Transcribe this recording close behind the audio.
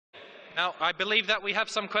Now, I believe that we have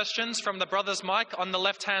some questions from the brother's mic on the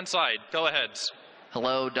left-hand side. Go ahead.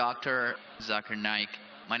 Hello, Dr. Zakir Naik.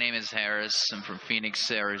 My name is Harris. I'm from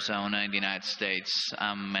Phoenix, Arizona, in the United States.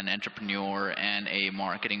 I'm an entrepreneur and a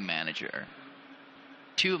marketing manager.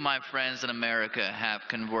 Two of my friends in America have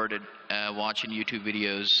converted watching YouTube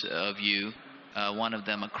videos of you. One of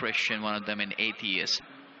them a Christian, one of them an atheist.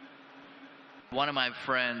 One of my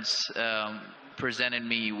friends presented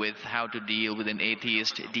me with how to deal with an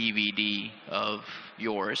atheist DVD of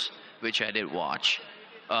yours, which I did watch.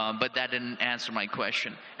 But that didn't answer my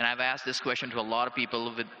question. And I've asked this question to a lot of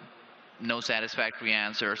people with no satisfactory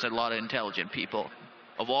answers, a lot of intelligent people.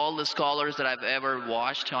 Of all the scholars that I've ever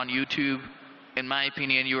watched on YouTube, in my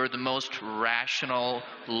opinion, you are the most rational,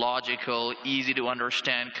 logical, easy to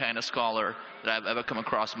understand kind of scholar that I've ever come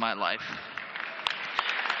across in my life.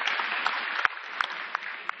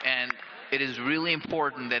 And it is really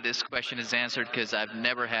important that this question is answered because I've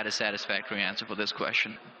never had a satisfactory answer for this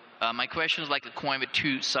question. My question is like a coin with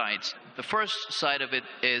two sides. The first side of it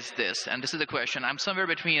is this, and this is the question. I'm somewhere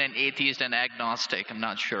between an atheist and agnostic. I'm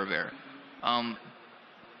not sure where.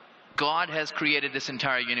 God has created this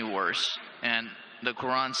entire universe, and the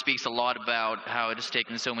Quran speaks a lot about how it has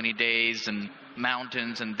taken so many days and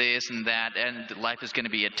mountains and this and that, and life is going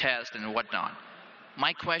to be a test and whatnot.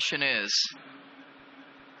 My question is,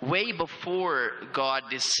 way before God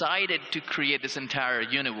decided to create this entire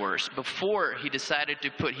universe, before he decided to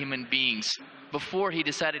put human beings, before he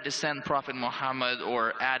decided to send Prophet Muhammad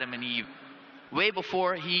or Adam and Eve, way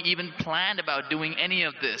before he even planned about doing any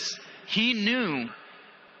of this, he knew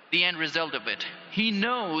the end result of it. He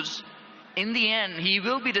knows in the end he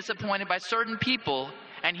will be disappointed by certain people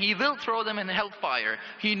and he will throw them in hellfire.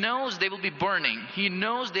 He knows they will be burning. He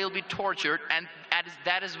knows they'll be tortured, and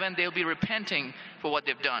that is when they'll be repenting for what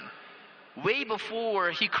they've done. Way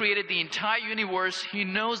before he created the entire universe, he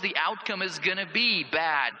knows the outcome is going to be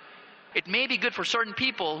bad. It may be good for certain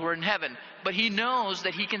people who are in heaven, but he knows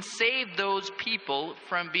that he can save those people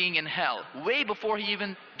from being in hell. Way before he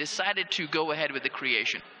even decided to go ahead with the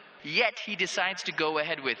creation. Yet he decides to go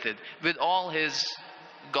ahead with it, with all his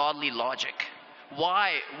godly logic.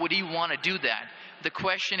 Why would he want to do that? The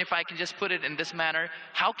question, if I can just put it in this manner,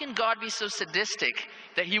 how can God be so sadistic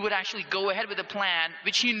that he would actually go ahead with a plan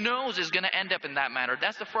which he knows is going to end up in that manner?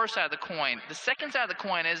 That's the first side of the coin. The second side of the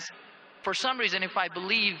coin is, for some reason, if I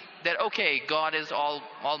believe that, okay, God is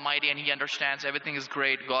almighty and he understands everything is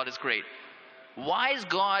great, God is great, why is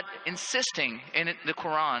God insisting in the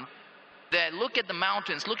Quran that look at the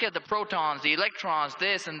mountains, look at the protons, the electrons,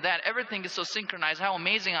 this and that, everything is so synchronized, how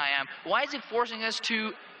amazing I am? Why is he forcing us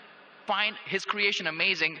to find his creation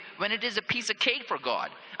amazing when it is a piece of cake for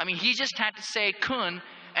God? I mean, he just had to say kun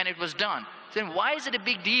and it was done. Then why is it a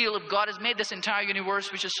big deal if God has made this entire universe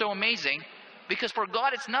which is so amazing? Because for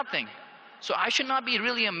God it's nothing. So I should not be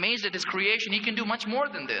really amazed at his creation. He can do much more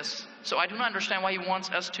than this. So I do not understand why he wants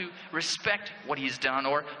us to respect what he's done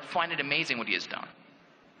or find it amazing what he has done.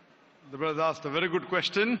 The brother asked a very good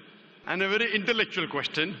question and a very intellectual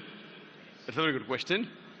question. It's a very good question.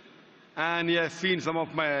 And he has seen some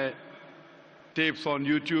of my tapes on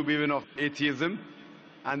YouTube, even of atheism.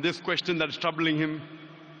 And this question that is troubling him,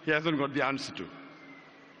 he hasn't got the answer to.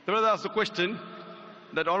 The brother asked the question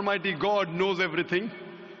that Almighty God knows everything.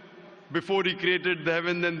 Before he created the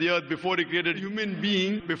heaven and the earth, before he created human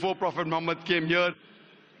being, before Prophet Muhammad came here,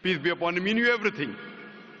 peace be upon him, he knew everything.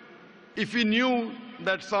 If he knew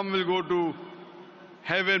that some will go to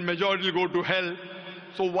heaven, majority will go to hell,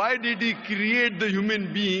 so why did he create the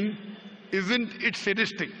human being? Isn't it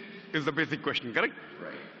sadistic? Is the basic question, correct?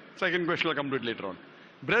 Right. Second question, I'll come to it later on.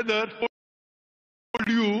 Brother told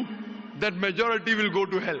you that majority will go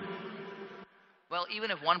to hell. Well,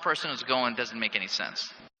 even if one person is going, it doesn't make any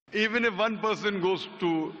sense. Even if one person goes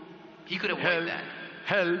to he could avoid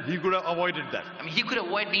hell, he could have avoided that. I mean, he could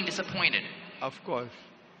avoid being disappointed. Of course.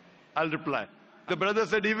 I'll reply. The brother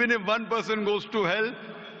said, even if one person goes to hell,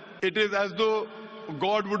 it is as though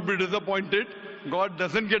God would be disappointed. God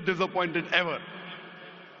doesn't get disappointed ever.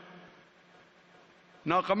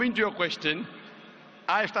 Now coming to your question,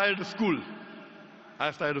 I started a school.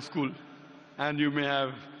 And you may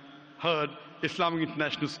have heard Islamic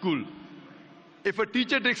International School. If a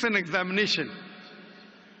teacher takes an examination,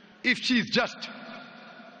 if she is just,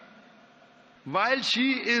 while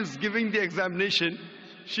she is giving the examination,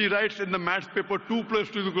 she writes in the maths paper 2 plus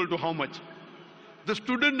 2 is equal to how much? The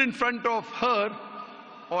student in front of her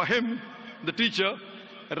or him, the teacher,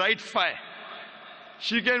 writes 5.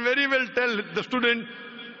 She can very well tell the student,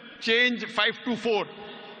 change 5 to 4.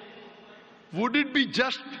 Would it be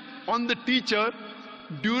just on the teacher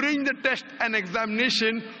during the test and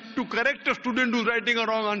examination to correct a student who's writing a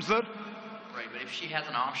wrong answer? Right, but if she has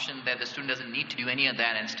an option that the student doesn't need to do any of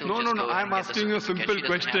that and still No, just no, go no. ahead I'm and get the asking you a certificate, simple she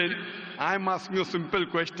doesn't have question. I'm asking you a simple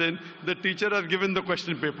question. The teacher has given the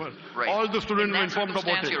question paper. to. Right. All the students were informed about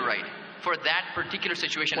circumstance, it. You're right. For that particular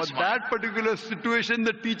situation, For it's fine. that particular situation,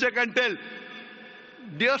 the teacher can tell,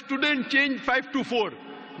 dear student, change 5 to 4.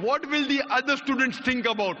 What will the other students think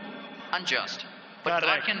about? Unjust. But God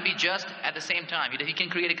Correct. can be just at the same time. He can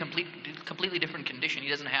create a completely different condition. He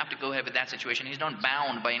doesn't have to go ahead with that situation. He's not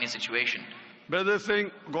bound by any situation. Brother is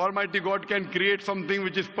saying Almighty God can create something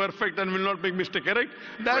which is perfect and will not make mistake, correct?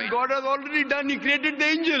 That Right. God has already done. He created the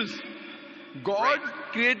angels. God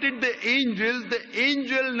Right. created the angels. The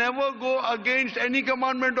angel never go against any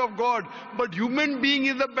commandment of God. But human being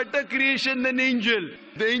is a better creation than angel.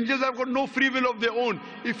 The angels have got no free will of their own.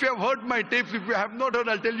 If you have heard my tapes, if you have not heard,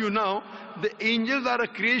 I'll tell you now. The angels are a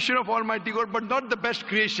creation of Almighty God, but not the best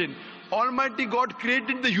creation. Almighty God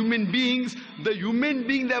created the human beings. The human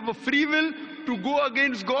beings have a free will to go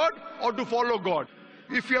against God or to follow God.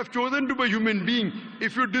 If you have chosen to be a human being,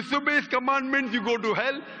 if you disobey His commandments, you go to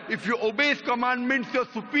hell. If you obey His commandments, you're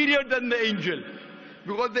superior than the angel.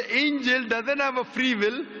 Because the angel doesn't have a free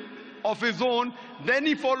will of his own, then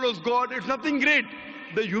he follows God. It's nothing great.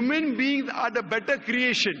 The human beings are the better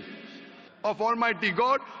creation of Almighty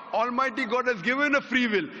God. Almighty God has given a free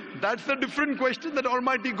will. That's a different question that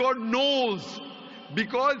Almighty God knows.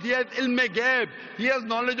 Because He has ilm-e-ghaib, He has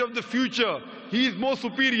knowledge of the future. He is more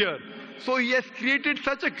superior. So He has created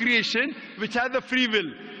such a creation which has a free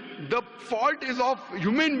will. The fault is of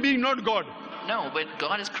human being, not God. No, but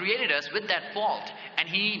God has created us with that fault. And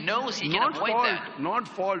He knows He can Not avoid fault, that. not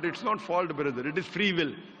fault. It's not fault, brother. It is free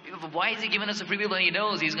will. Why is He giving us a free will when He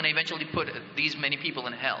knows He's going to eventually put these many people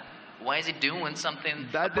in hell? Why is He doing something?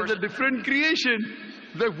 That is a different creation.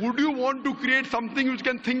 Like, would you want to create something which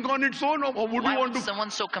can think on its own, or would Why you want would to?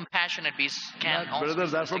 someone so compassionate can also Brother,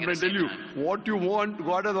 be that's what something I at the tell same you. time? What you want,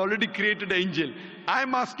 God has already created an angel.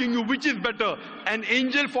 I'm asking you, which is better? An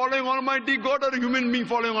angel following Almighty God or a human being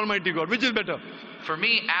following Almighty God? Which is better? For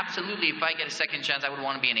me, absolutely, if I get a second chance, I would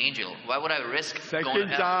want to be an angel. Why would I risk going to Second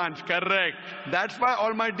hell? chance, correct. That's why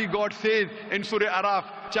Almighty God says in Surah Araf,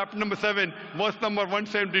 chapter number 7, verse number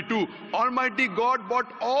 172, Almighty God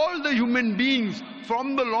brought all the human beings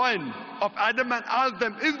from the loin of Adam and asked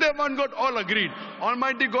them, is there one God? All agreed.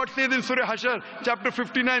 Almighty God says in Surah Hashar, chapter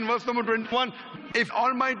 59, verse number 21, if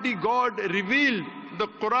Almighty God revealed the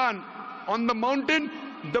Quran on the mountain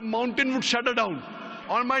would shudder down.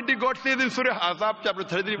 Almighty God says in Surah Azab, chapter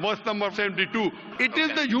 33, verse number 72, it is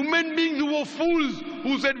the human beings who were fools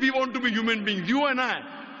who said we want to be human beings. You and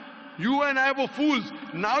I were fools.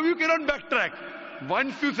 Now you cannot backtrack.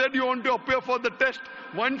 Once you said you want to appear for the test,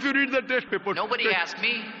 once you read the test paper. Nobody asked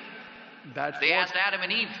me. They asked Adam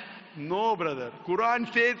and Eve. No, brother.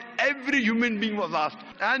 Quran says every human being was asked.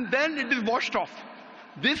 And then it is washed off.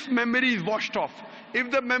 This memory is washed off. If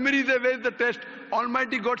the memory is there, where is the test?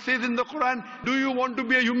 Almighty God says in the Quran, do you want to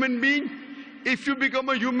be a human being? If you become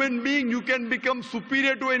a human being, you can become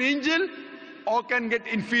superior to an angel or can get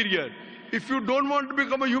inferior. If you don't want to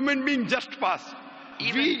become a human being, just pass.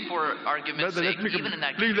 Even for argument's Brother, sake, even in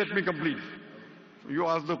that please let me complete. You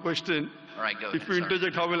ask the question. All right, go ahead. If you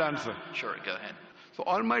interject, how will I answer? Sure, go ahead. So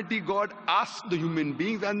Almighty God asked the human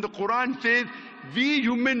beings, and the Quran says, we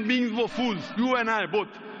human beings were fools, you and I both,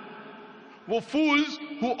 were fools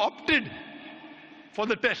who opted for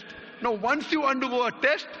the test. Now once you undergo a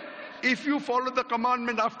test, if you follow the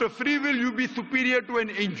commandment after free will, you be superior to an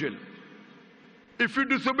angel. If you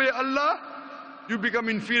disobey Allah, you become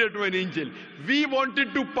inferior to an angel. We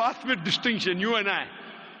wanted to pass with distinction, you and I.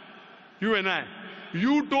 You and I.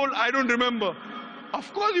 You told, I don't remember.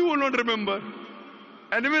 Of course you will not remember.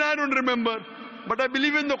 And even I don't remember. But I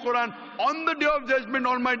believe in the Quran. On the day of judgment,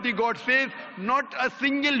 Almighty God says, not a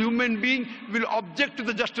single human being will object to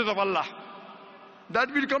the justice of Allah.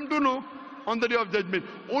 That will come to know on the day of judgment.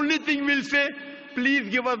 Only thing we'll say, please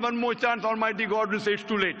give us one more chance. Almighty God will say it's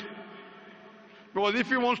too late. Because if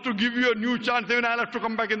He wants to give you a new chance, even I'll have to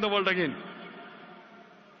come back in the world again.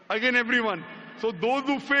 Again, everyone. So those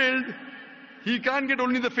who failed, He can't get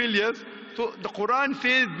only the failures. So the Quran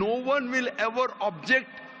says no one will ever object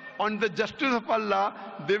on the justice of Allah.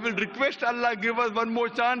 They will request Allah, give us one more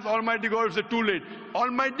chance. Almighty God will say too late.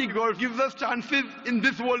 Almighty God gives us chances in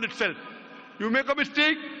this world itself. You make a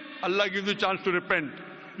mistake, Allah gives you a chance to repent.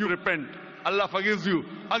 You repent. Allah forgives you.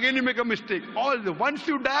 Again you make a mistake. Once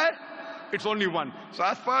you die, it's only one. So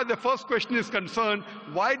as far as the first question is concerned,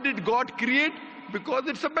 why did God create? Because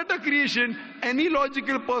it's a better creation. Any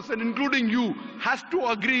logical person, including you, has to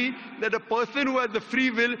agree that a person who has the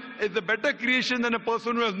free will is a better creation than a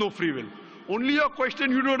person who has no free will. Only your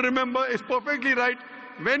question you don't remember is perfectly right.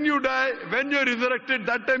 when you die, when you're resurrected,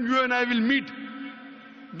 that time you and I will meet.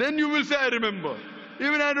 Then you will say, I remember.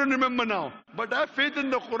 Even I don't remember now. But I have faith in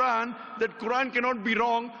the Quran that Quran cannot be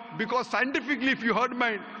wrong, because scientifically, if you heard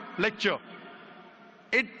my lecture,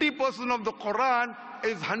 80% of the Quran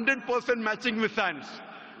is 100% matching with science.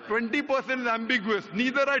 20% is ambiguous,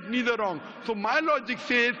 neither right, neither wrong. So my logic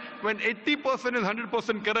says when 80% is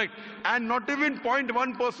 100% correct and not even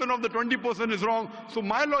 0.1% of the 20% is wrong, so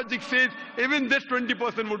my logic says even this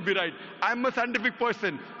 20% would be right. I'm a scientific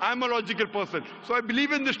person, I'm a logical person. So I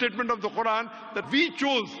believe in the statement of the Quran that we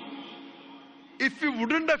chose. If you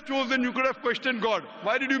wouldn't have chosen, you could have questioned God.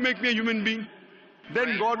 Why did you make me a human being?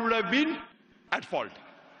 Then God would have been at fault.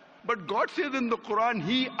 But God says in the Quran,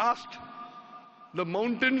 He asked. The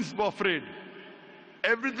mountains were afraid.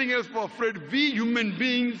 Everything else was afraid. We human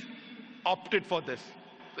beings opted for this.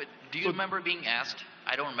 But do you remember being asked?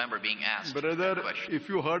 I don't remember being asked. Brother, if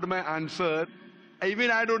you heard my answer,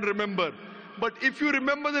 even I don't remember. But if you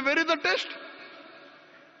remember, then where is the test?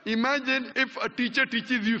 Imagine if a teacher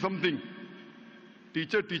teaches you something.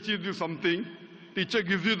 Teacher teaches you something. Teacher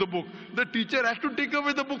gives you the book. The teacher has to take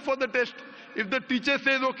away the book for the test. If the teacher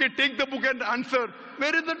says, okay, take the book and answer,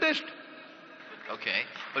 where is the test? Okay,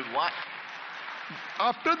 but why?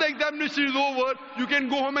 After the examination is over, you can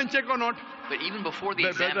go home and check or not. But even before the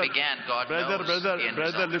exam began, God knows the end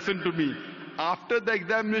Brother, listen to me. After the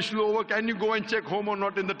examination is over, can you go and check home or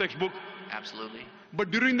not in the textbook? Absolutely.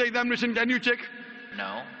 But during the examination, can you check?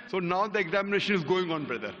 No. So now the examination is going on,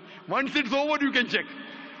 brother. Once it's over, you can check.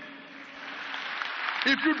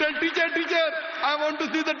 If you tell teacher, I want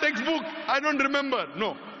to see the textbook, I don't remember.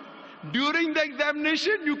 No. During the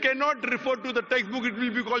examination, you cannot refer to the textbook, it will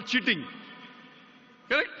be called cheating.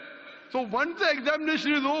 Correct? So once the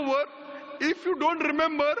examination is over, if you don't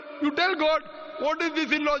remember, you tell God, what is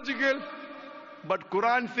this illogical? But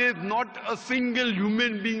Quran says not a single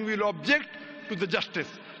human being will object to the justice.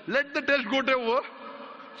 Let the test go over.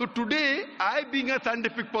 So today, I being a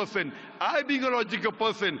scientific person, I being a logical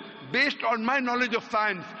person, based on my knowledge of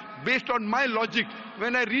science, based on my logic,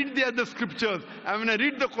 when I read the other scriptures and when I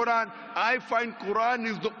read the Quran, I find Quran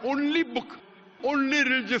is the only book, only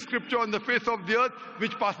religious scripture on the face of the earth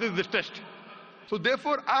which passes this test. So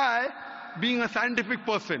therefore I, being a scientific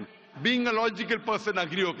person, being a logical person,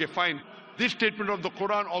 agree, okay, fine. This statement of the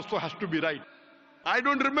Quran also has to be right. I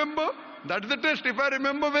don't remember, that's the test. If I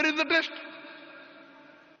remember, where is the test?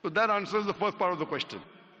 So that answers the first part of the question.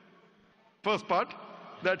 First part,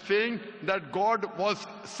 that saying that God was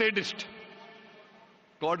sadist.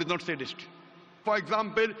 God is not sadist. For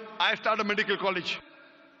example, I start a medical college.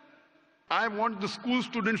 I want the school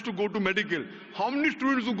students to go to medical. How many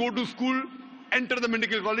students who go to school enter the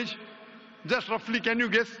medical college? Just roughly, can you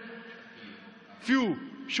guess? Few.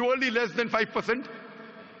 Surely less than 5%.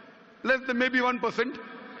 Less than maybe 1%.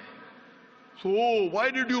 So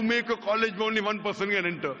why did you make a college where only 1% can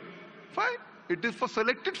enter? Fine. It is for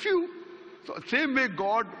selected few. So same way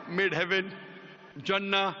God made heaven,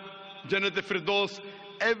 Jannah, Jannat-e-Firdaus.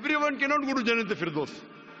 Everyone cannot go to Jannat-e-Firdaus.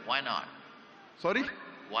 Why not? Sorry?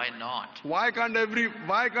 Why not? Why can't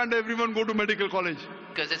everyone go to medical college?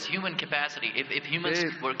 Because it's human capacity. If humans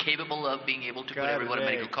were capable of being able to put everyone in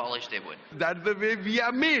medical college, they would. That's the way we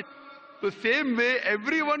are made. The same way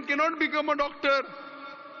everyone cannot become a doctor.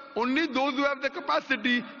 Only those who have the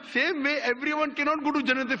capacity. Same way everyone cannot go to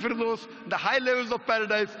Jannat-e-Firdaus, the high levels of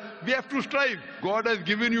paradise. We have to strive. God has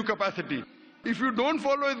given you capacity. If you don't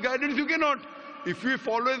follow His guidance, you cannot. If you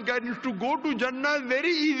follow His guidance to go to Jannah, it's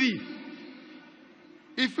very easy.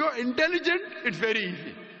 If you're intelligent, it's very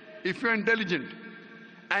easy. If you're intelligent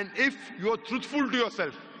and if you're truthful to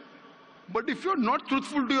yourself. But if you're not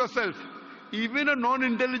truthful to yourself, even a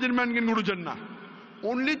non-intelligent man can go to Jannah.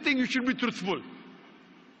 Only thing, you should be truthful.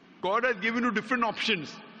 God has given you different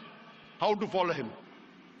options how to follow Him.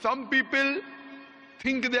 Some people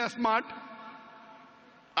think they are smart.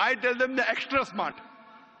 I tell them they're extra smart.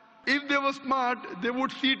 If they were smart, they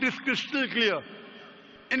would see it is crystal clear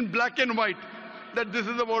in black and white that this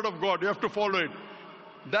is the word of God. You have to follow it.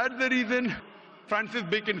 That's the reason Francis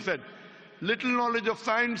Bacon said, little knowledge of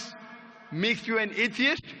science makes you an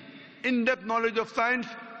atheist. In-depth knowledge of science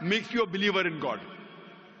makes you a believer in God.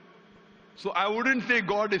 So I wouldn't say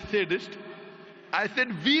God is sadist. I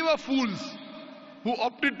said we were fools who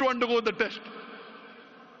opted to undergo the test.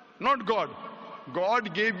 Not God.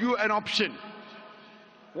 God gave you an option.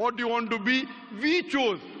 What do you want to be? We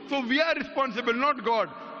chose. So we are responsible, not God.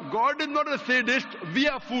 God is not a sadist. We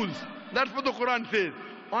are fools. That's what the Quran says.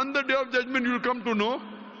 On the day of judgment, you will come to know,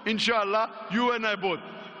 inshallah, you and I both.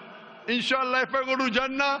 Inshallah, if I go to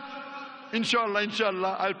Jannah,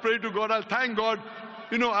 inshallah, I'll pray to God, I'll thank God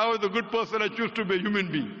you know, I was a good person, I choose to be a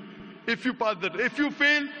human being. If you pass that, if you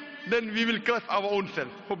fail, then we will curse our own self.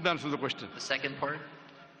 Hope that answers the question. The second part?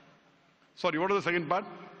 Sorry, what was the second part?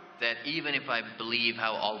 That even if I believe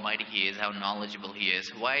how almighty he is, how knowledgeable he is,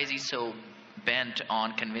 why is he so bent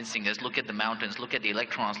on convincing us, look at the mountains, look at the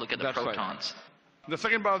electrons, look at the protons? Right. The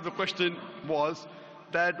second part of the question was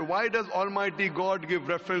that why does Almighty God give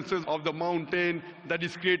references of the mountain that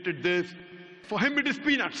He's created this? For Him it is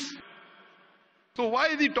peanuts. So why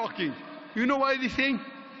is He talking? You know why is He saying?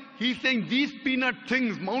 He's saying these peanut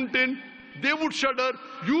things, mountain, they would shudder.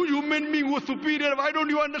 You human being who are superior, why don't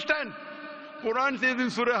you understand? Quran says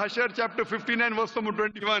in Surah Hashar chapter 59 verse number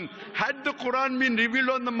 21, had the Quran been revealed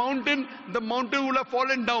on the mountain would have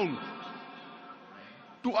fallen down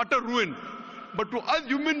to utter ruin. But to us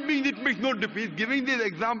human beings it makes no difference. He's giving these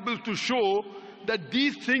examples to show that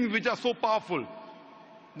these things which are so powerful,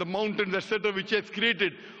 the mountains etc. which He has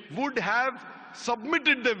created, would have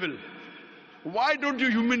submitted their will. Why don't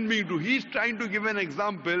you human beings do? He's trying to give an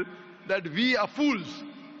example that we are fools.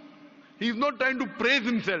 He's not trying to praise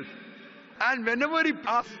Himself. And whenever He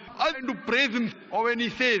asks us to praise Him, or when He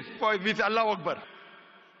says, for we say Allah Akbar,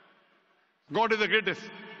 God is the greatest,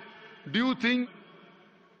 do you think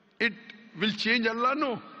it will change Allah?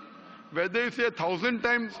 No. Whether you say 1,000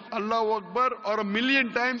 times Allah Akbar or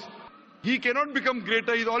 1,000,000 times, He cannot become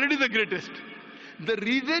greater, He is already the greatest. The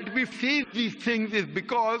reason we say these things is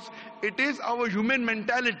because it is our human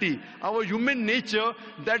mentality, our human nature,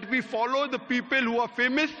 that we follow the people who are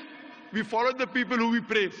famous, we follow the people who we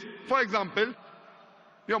praise. For example,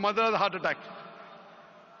 your mother has a heart attack.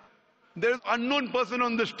 There is an unknown person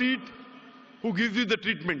on the street who gives you the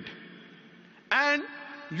treatment. And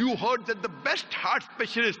you heard that the best heart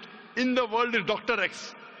specialist in the world is Dr.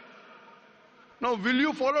 X. Now, will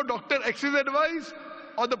you follow Dr. X's advice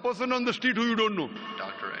or the person on the street who you don't know?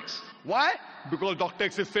 Dr. X. Why? Because Dr.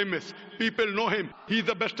 X is famous. People know him. He's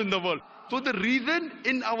the best in the world. So the reason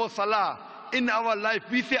in our salah, in our life,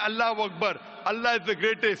 we say Allah Akbar, Allah is the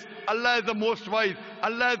greatest, Allah is the most wise,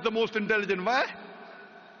 Allah is the most intelligent. Why?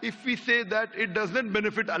 If we say that, it doesn't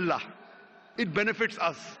benefit Allah. It benefits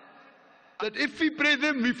us. That if we praise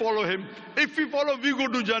Him, we follow Him. If we follow, we go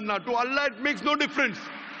to Jannah. To Allah, it makes no difference.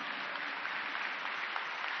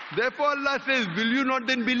 Therefore, Allah says, will you not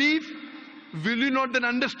then believe? Will you not then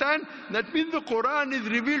understand? That means the Quran is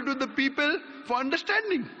revealed to the people for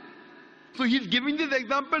understanding. So He's giving this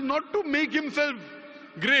example not to make Himself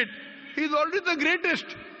great. He's already the greatest.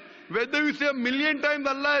 Whether you say 1,000,000 times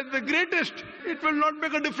Allah is the greatest, it will not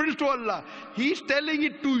make a difference to Allah. He's telling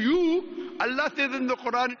it to you. Allah says in the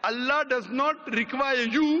Quran, Allah does not require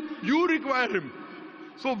you, you require Him.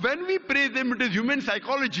 So when we praise Him, it is human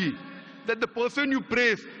psychology that the person you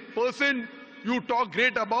praise, person you talk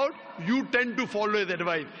great about, you tend to follow His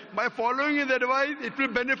advice. By following His advice, it will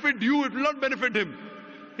benefit you, it will not benefit Him.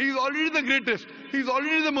 He is already the greatest. He is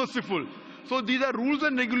already the merciful. So these are rules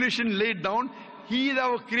and regulations laid down. He is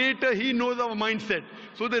our creator. He knows our mindset.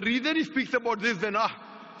 So the reason He speaks about this, then,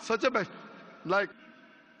 such a best. Like,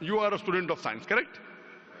 you are a student of science, correct?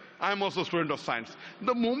 I am also a student of science.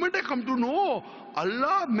 The moment I come to know,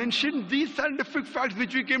 Allah mentioned these scientific facts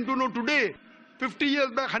which we came to know today, 50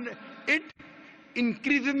 years back, it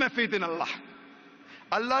increases my faith in Allah.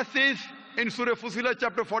 Allah says in Surah Fussilat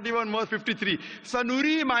chapter 41 verse 53,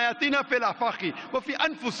 Sanuri mayatina fil afaqi wa fi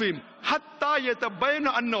anfusihim hatta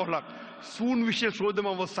yatabayyana annahu al-haq. Soon we shall show them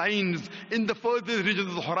our signs in the furthest regions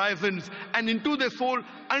of the horizons and into their soul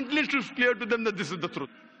until it is clear to them that this is the truth.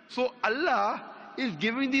 So Allah is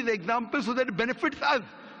giving these examples so that it benefits us.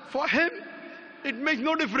 For Him, it makes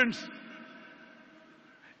no difference.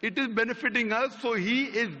 It is benefiting us, so He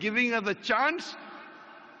is giving us a chance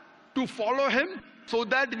to follow Him so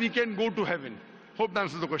that we can go to heaven. Hope that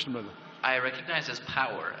answers the question, brother. I recognize His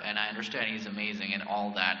power, and I understand He's amazing and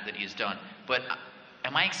all that He's done. But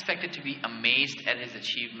am I expected to be amazed at His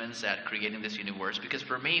achievements at creating this universe? Because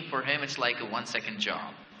for me, for Him, it's like a 1-second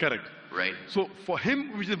job. Correct. Right. So for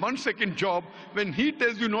Him, which is 1-second job, when He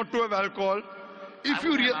tells you not to have alcohol, if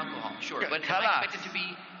you have alcohol, sure, but am I expected to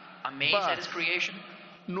be amazed at His creation?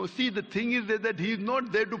 No, see, the thing is that He is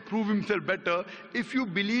not there to prove Himself better. If you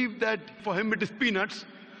believe that for Him it is peanuts,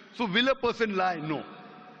 so will a person lie? No.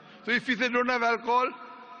 So if He says don't have alcohol,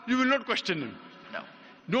 you will not question Him. No.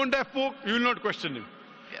 Don't have pork, you will not question Him.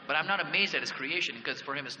 Yeah, but I'm not amazed at His creation because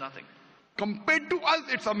for Him it's nothing. Compared to us,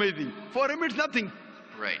 it's amazing. For Him, it's nothing.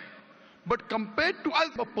 Right. But compared to us,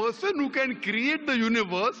 a person who can create the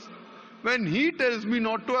universe, when He tells me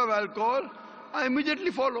not to have alcohol, I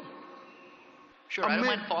immediately follow. Sure, I don't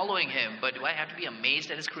mind following Him, but do I have to be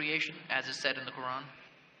amazed at His creation, as is said in the Quran?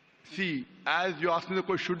 See, as you asked me the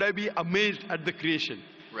question, should I be amazed at the creation?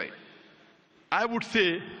 Right. I would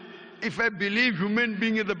say, if I believe human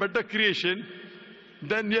being is a better creation,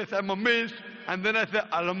 then yes, I'm amazed, and then I say,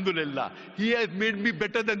 Alhamdulillah, He has made me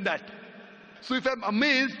better than that. So if I'm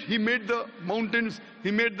amazed, He made the mountains,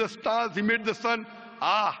 He made the stars, He made the sun,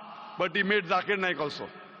 but He made Zakir Naik also.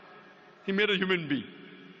 He made a human being.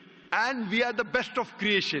 And we are the best of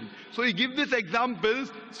creation. So He gives these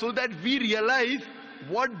examples so that we realize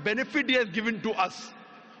what benefit He has given to us.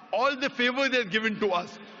 All the favors He has given to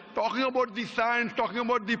us. Talking about the science, talking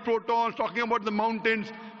about the protons, talking about the mountains.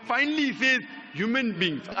 Finally He says, human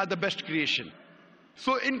beings are the best creation.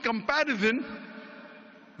 So in comparison,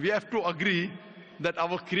 we have to agree that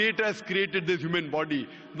our Creator has created this human body,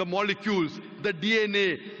 the molecules, the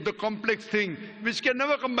DNA, the complex thing, which can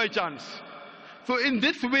never come by chance. So in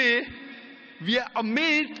this way, we are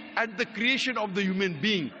amazed at the creation of the human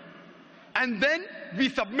being. And then we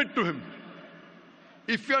submit to Him.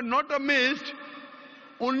 If you are not amazed,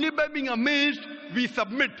 only by being amazed, we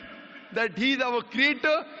submit that He is our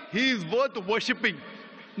Creator, He is worth worshipping.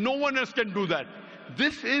 No one else can do that.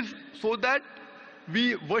 This is so that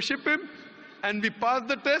we worship Him and we pass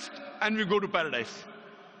the test and we go to paradise.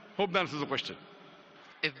 Hope that answers the question.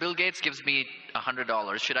 If Bill Gates gives me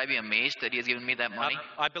 $100, should I be amazed that he has given me that money?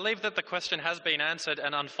 I believe that the question has been answered,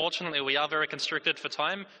 and unfortunately we are very constricted for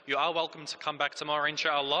time. You are welcome to come back tomorrow,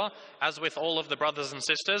 inshallah. As with all of the brothers and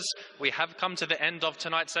sisters, we have come to the end of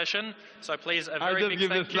tonight's session. So please, a very big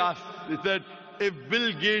thank you. I'll just give this last. It said, if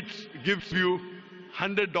Bill Gates gives you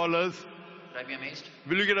 $100, should I be amazed?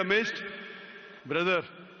 Will you get amazed? Brother,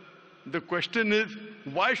 the question is,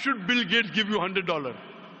 why should Bill Gates give you $100?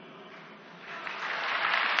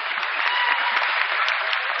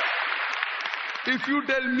 If you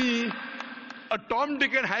tell me a Tom,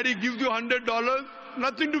 Dick and Harry gives you $100,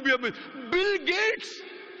 nothing to be amazed. Bill Gates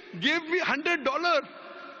gave me $100.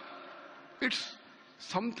 It's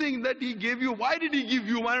something that he gave you. Why did he give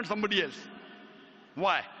you? Why not somebody else?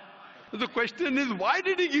 Why? The question is, why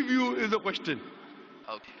did he give you is the question.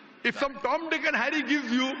 Okay. If some Tom, Dick and Harry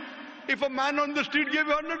gives you, if a man on the street gave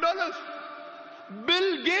you $100,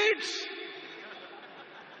 Bill Gates.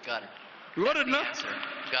 Got it. You got it, no? Answer.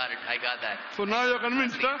 Got it. I got that. So now you're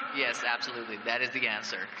convinced, huh? Yes, absolutely. That is the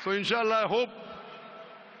answer. So inshallah, I hope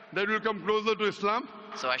that we'll come closer to Islam.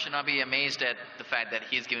 So I should not be amazed at the fact that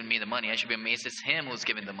he's given me the money. I should be amazed it's him who's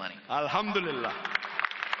giving the money. Alhamdulillah.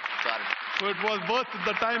 Got it. So it was worth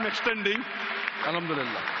the time extending.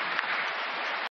 Alhamdulillah.